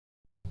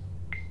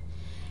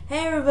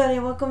Hey everybody,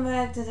 welcome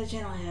back to the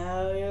channel.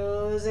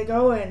 How's it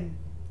going?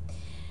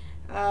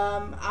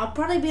 I'll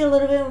probably be a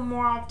little bit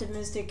more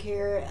optimistic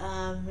here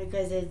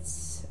because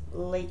it's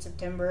late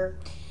September.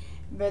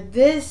 But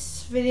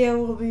this video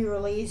will be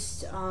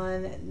released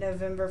on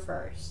November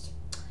 1st.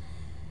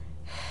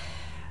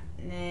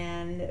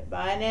 And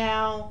by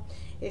now,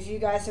 if you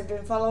guys have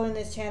been following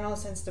this channel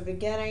since the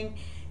beginning,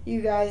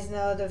 you guys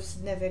know the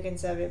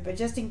significance of it. But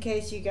just in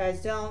case you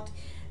guys don't,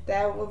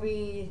 that will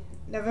be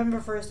November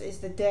 1st is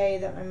the day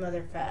that my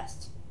mother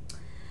passed.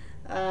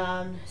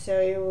 So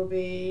it will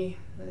be,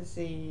 let's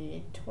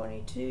see,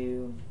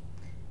 23,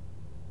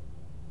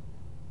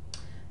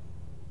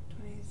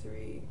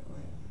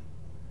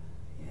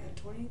 yeah,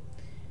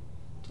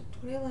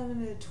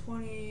 2011 to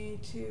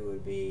 22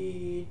 would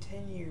be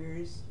 10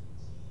 years.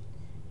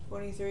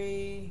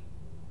 23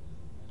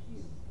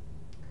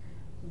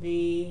 would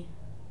be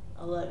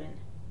 11.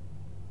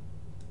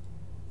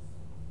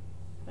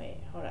 Wait,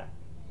 hold up.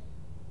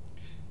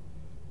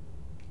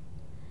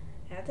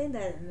 I think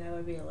that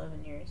would be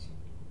 11 years.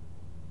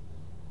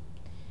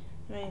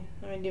 Let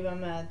me do my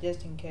math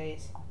just in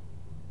case,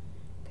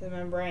 because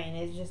my brain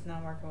is just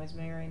not working with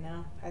me right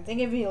now. I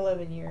think it'd be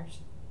 11 years.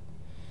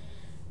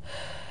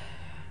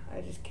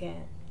 I just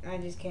can't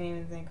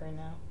even think right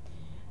now.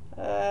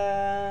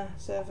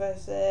 So if I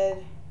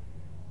said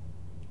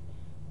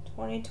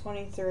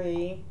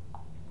 2023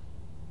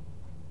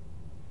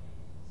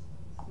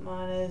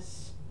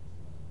 minus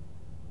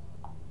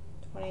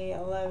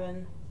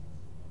 2011.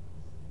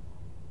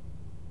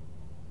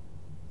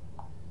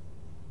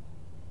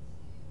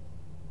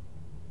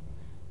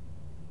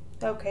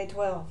 Okay,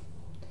 12.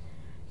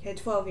 Okay,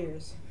 12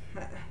 years.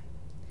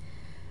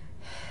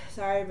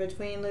 Sorry,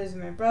 between losing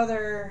my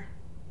brother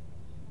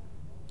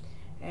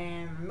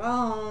and my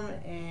mom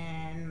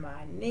and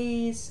my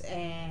niece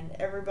and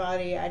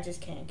everybody, I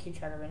just can't keep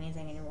track of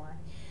anything anymore.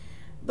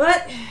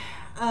 But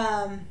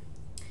I'm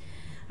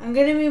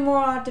gonna be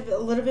a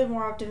little bit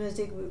more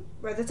optimistic.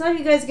 By the time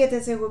you guys get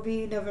this, it will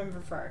be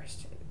November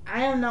 1st.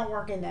 I am not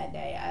working that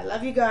day. I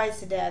love you guys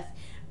to death,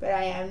 but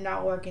I am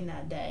not working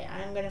that day.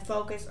 I am going to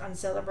focus on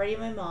celebrating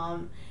my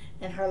mom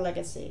and her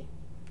legacy.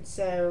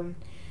 So,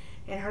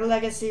 and her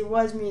legacy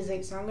was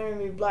music, so I'm going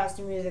to be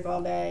blasting music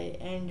all day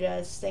and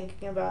just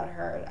thinking about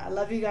her. I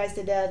love you guys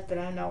to death, but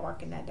I'm not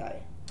working that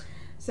day.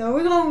 So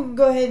we're going to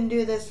go ahead and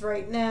do this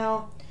right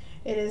now.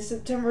 It is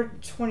September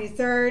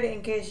 23rd,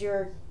 in case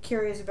you're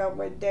curious about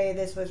what day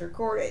this was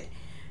recorded.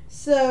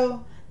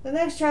 So, the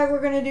next track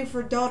we're going to do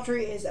for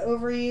Dayghtry is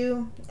Over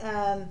You.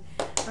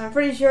 I'm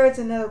pretty sure it's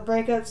another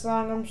breakup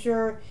song, I'm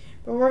sure.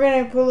 But we're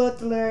going to pull out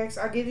the lyrics.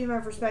 I'll give you my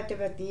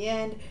perspective at the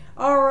end.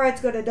 All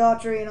rights go to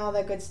Dayghtry and all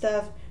that good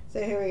stuff.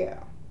 So here we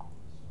go.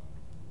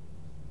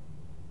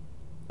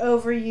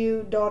 Over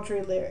You,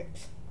 Dayghtry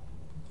lyrics.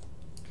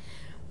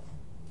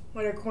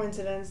 What a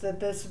coincidence that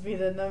this would be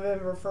the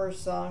November 1st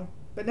song.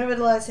 But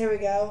nevertheless, here we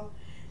go.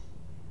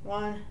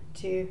 1,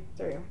 2,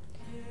 3.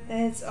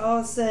 It's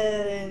all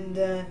said and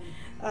done.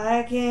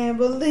 I can't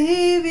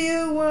believe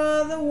you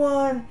were the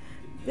one.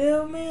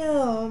 Build me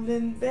up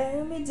and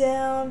bear me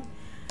down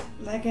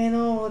like an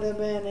old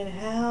abandoned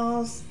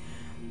house.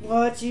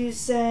 What you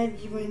said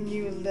when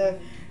you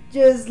left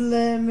just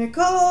left me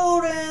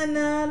cold and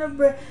out of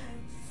breath.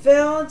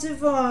 Fell too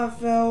far,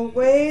 fell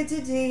way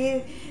too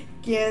deep.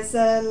 Guess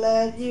I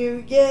let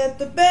you get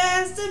the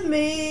best of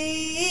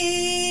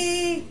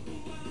me.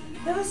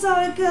 Never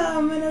saw it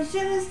coming, I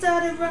should have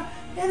started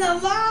running a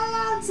long,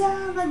 long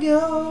time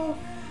ago.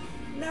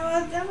 No,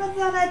 I never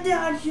thought I'd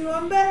doubt you.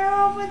 I'm better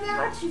off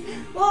without you.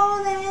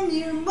 More than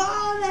you,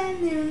 more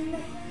than you.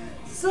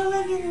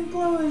 Slowly getting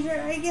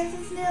closure. I guess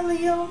it's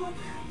nearly over.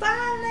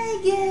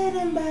 Finally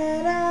getting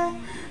better.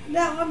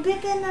 Now I'm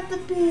picking up the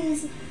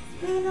pieces.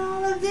 In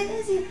all of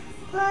this, you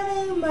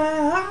putting my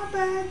heart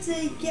back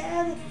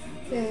together.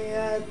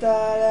 I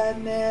thought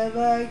I'd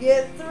never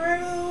get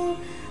through.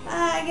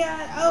 I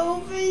got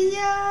over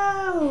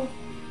you.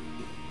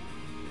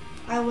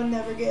 I will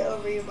never get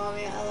over you,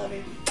 Mommy. I love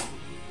you.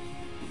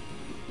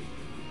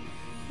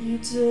 You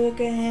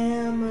took a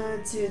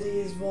hammer to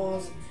these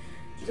walls,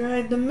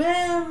 dragged the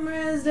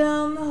memories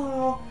down the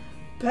hall,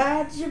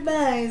 packed your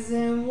bags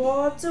and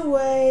walked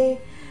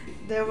away.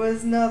 There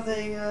was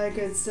nothing I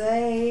could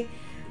say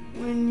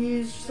when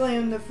you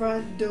slammed the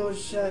front door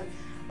shut.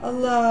 A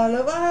lot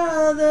of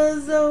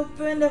others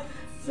opened up,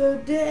 so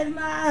did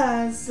my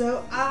eyes,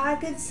 so I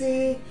could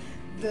see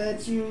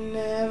that you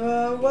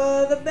never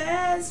were the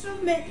best for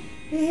me.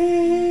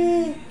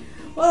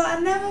 Well, I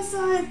never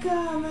saw it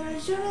coming. I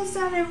should have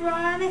started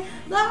running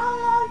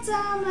long, long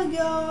time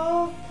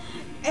ago.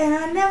 And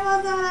I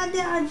never thought I'd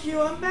doubt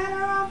you. I'm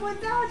better off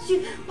without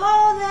you.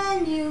 More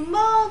than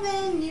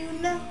you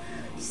know.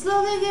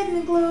 Slowly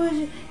getting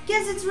closure.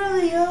 Guess it's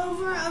really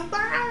over. I'm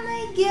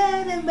finally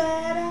getting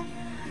better.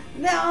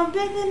 Now I'm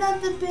picking up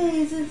the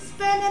pieces,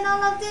 spending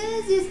all of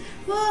these years,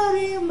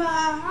 putting my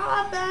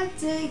heart back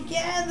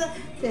together.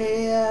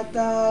 I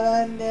thought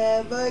I'd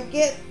never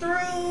get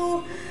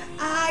through.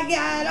 I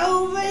got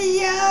over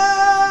you.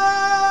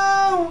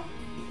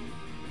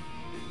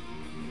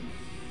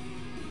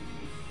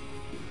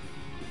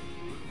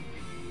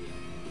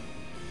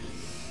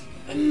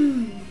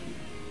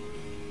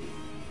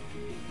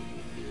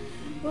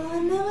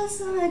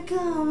 saw it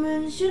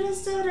coming, should have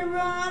started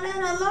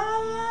running a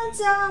long, long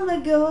time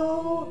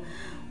ago.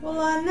 Well,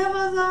 I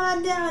never thought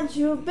I'd doubt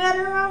you,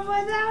 better off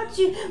without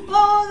you,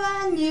 more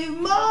than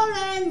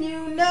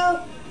you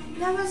know.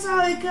 Never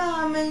saw it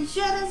coming,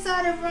 should have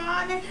started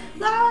running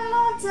long,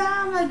 long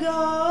time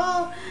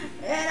ago.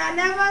 And I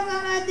never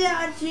thought I'd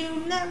doubt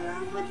you,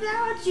 never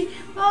without you,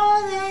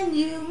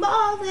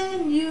 more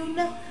than you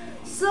know.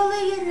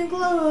 Slowly getting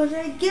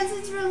closer, guess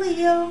it's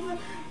really over,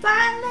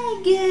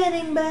 finally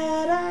getting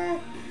better.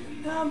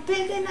 I'm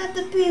picking up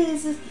the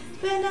pieces,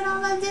 spending all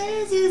my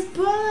days just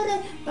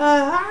putting my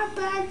heart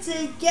back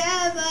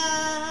together.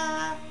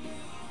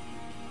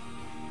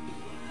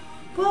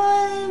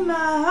 Putting my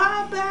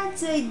heart back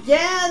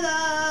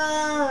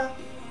together.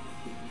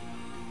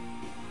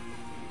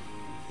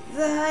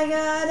 I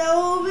got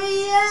over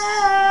you.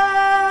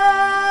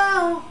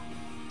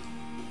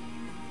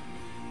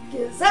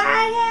 'Cause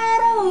I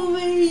got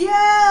over you.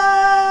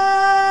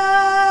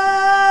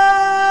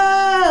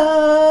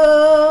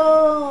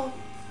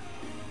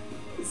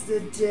 It's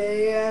the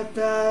day I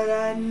thought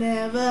I'd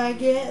never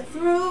get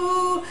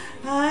through.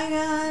 I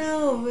got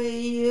over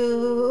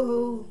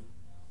you.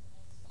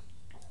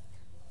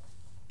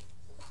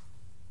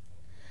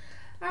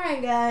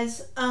 Alright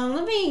guys,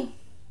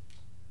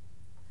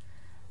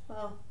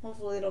 well,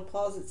 hopefully it'll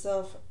pause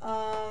itself.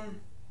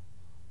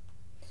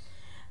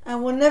 I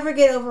will never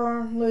get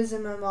over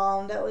losing my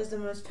mom. That was the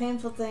most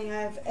painful thing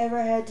I've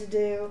ever had to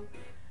do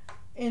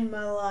in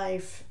my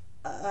life.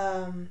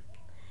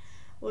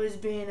 Was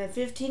being a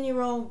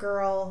 15-year-old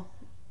girl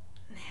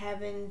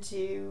having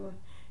to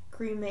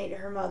cremate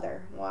her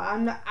mother.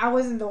 Well, I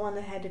wasn't the one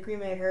that had to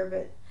cremate her,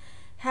 but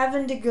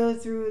having to go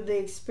through the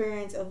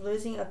experience of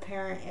losing a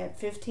parent at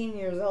 15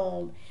 years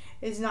old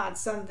is not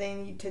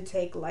something to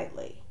take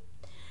lightly.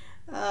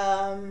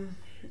 I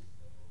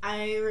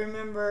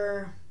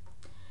remember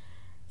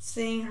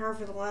seeing her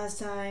for the last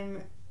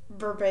time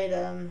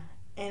verbatim,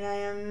 and I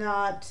am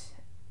not,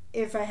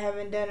 if I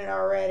haven't done it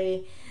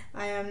already,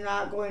 I am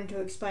not going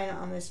to explain it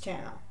on this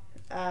channel.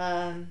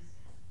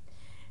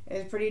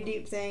 It's a pretty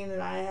deep thing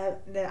that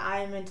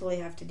I mentally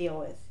have to deal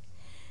with.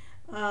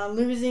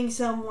 Losing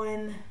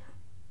someone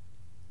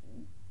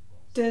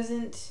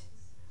doesn't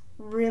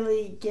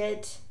really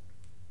get.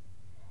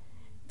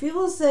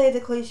 People say the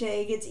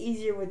cliche, it gets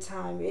easier with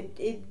time.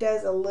 It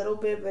does a little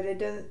bit, but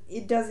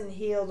it doesn't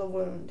heal the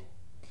wound.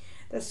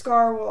 The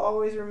scar will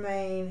always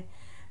remain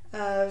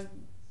of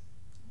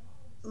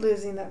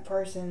losing that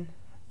person.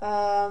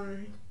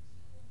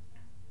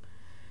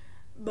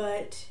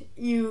 But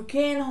you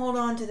can hold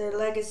on to their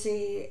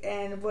legacy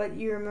and what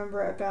you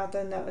remember about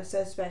them that was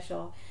so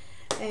special.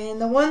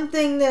 And the one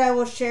thing that I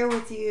will share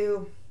with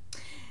you,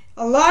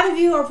 a lot of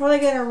you are probably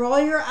going to roll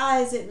your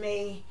eyes at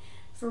me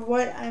for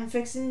what I'm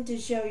fixing to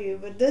show you,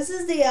 but this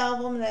is the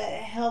album that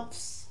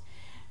helps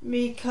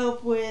me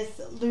cope with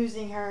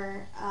losing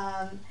her.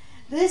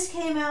 This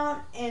came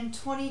out in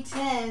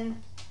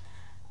 2010,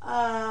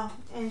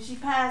 and she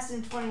passed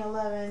in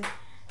 2011.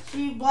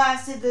 She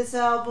blasted this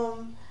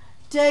album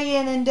day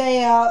in and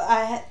day out.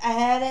 I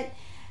had it.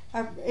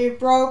 It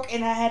broke,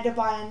 and I had to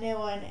buy a new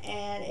one,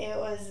 and it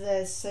was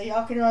this. So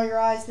y'all can roll your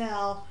eyes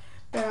now,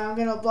 but I'm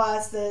going to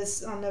blast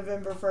this on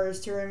November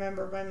 1st to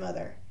remember my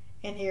mother.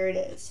 And here it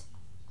is.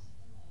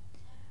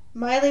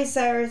 Miley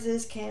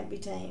Cyrus's Can't Be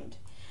Tamed.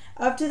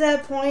 Up to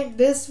that point,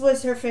 this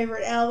was her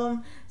favorite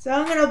album, so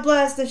I'm going to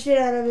blast the shit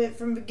out of it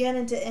from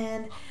beginning to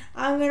end.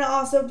 I'm going to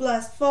also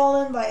blast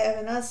Fallen by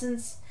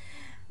Evanescence,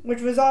 which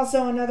was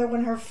also another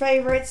one of her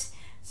favorites.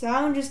 So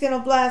I'm just going to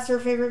blast her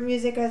favorite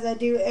music as I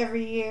do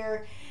every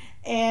year.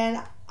 And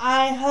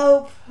I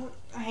hope...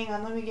 Hang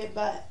on, let me get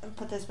back and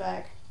put this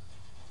back.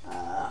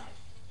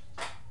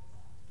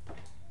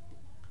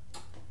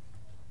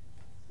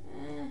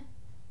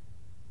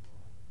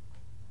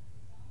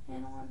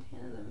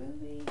 The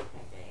movie.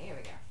 Okay, here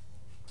we go.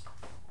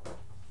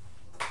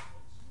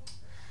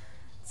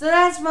 So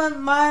that's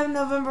my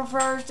November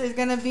 1st is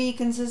going to be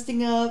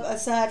consisting of,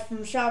 aside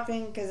from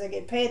shopping, because I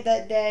get paid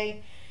that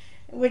day,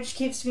 which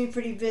keeps me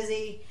pretty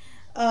busy.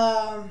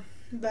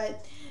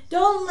 But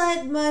don't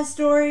let my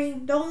story,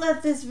 don't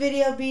let this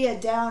video be a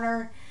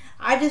downer.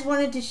 I just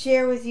wanted to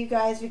share with you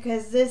guys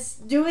because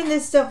doing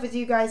this stuff with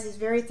you guys is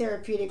very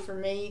therapeutic for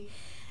me.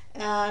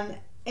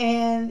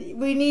 And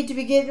we need to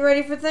be getting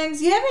ready for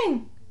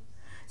Thanksgiving.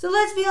 So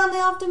let's be on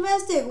the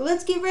optimistic.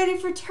 Let's get ready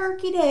for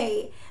Turkey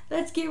Day.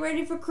 Let's get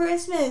ready for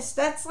Christmas.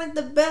 That's like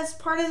the best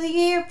part of the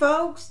year,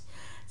 folks.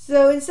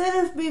 So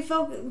instead of me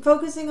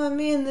focusing on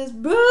me in this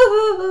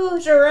boo-hoo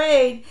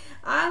charade,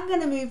 I'm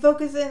going to be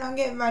focusing on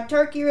getting my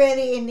turkey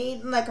ready and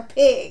eating like a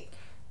pig.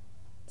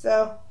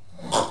 So,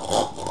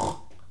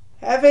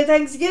 happy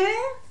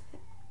Thanksgiving.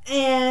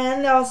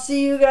 And I'll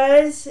see you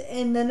guys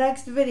in the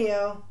next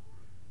video.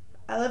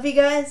 I love you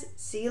guys.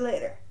 See you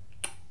later.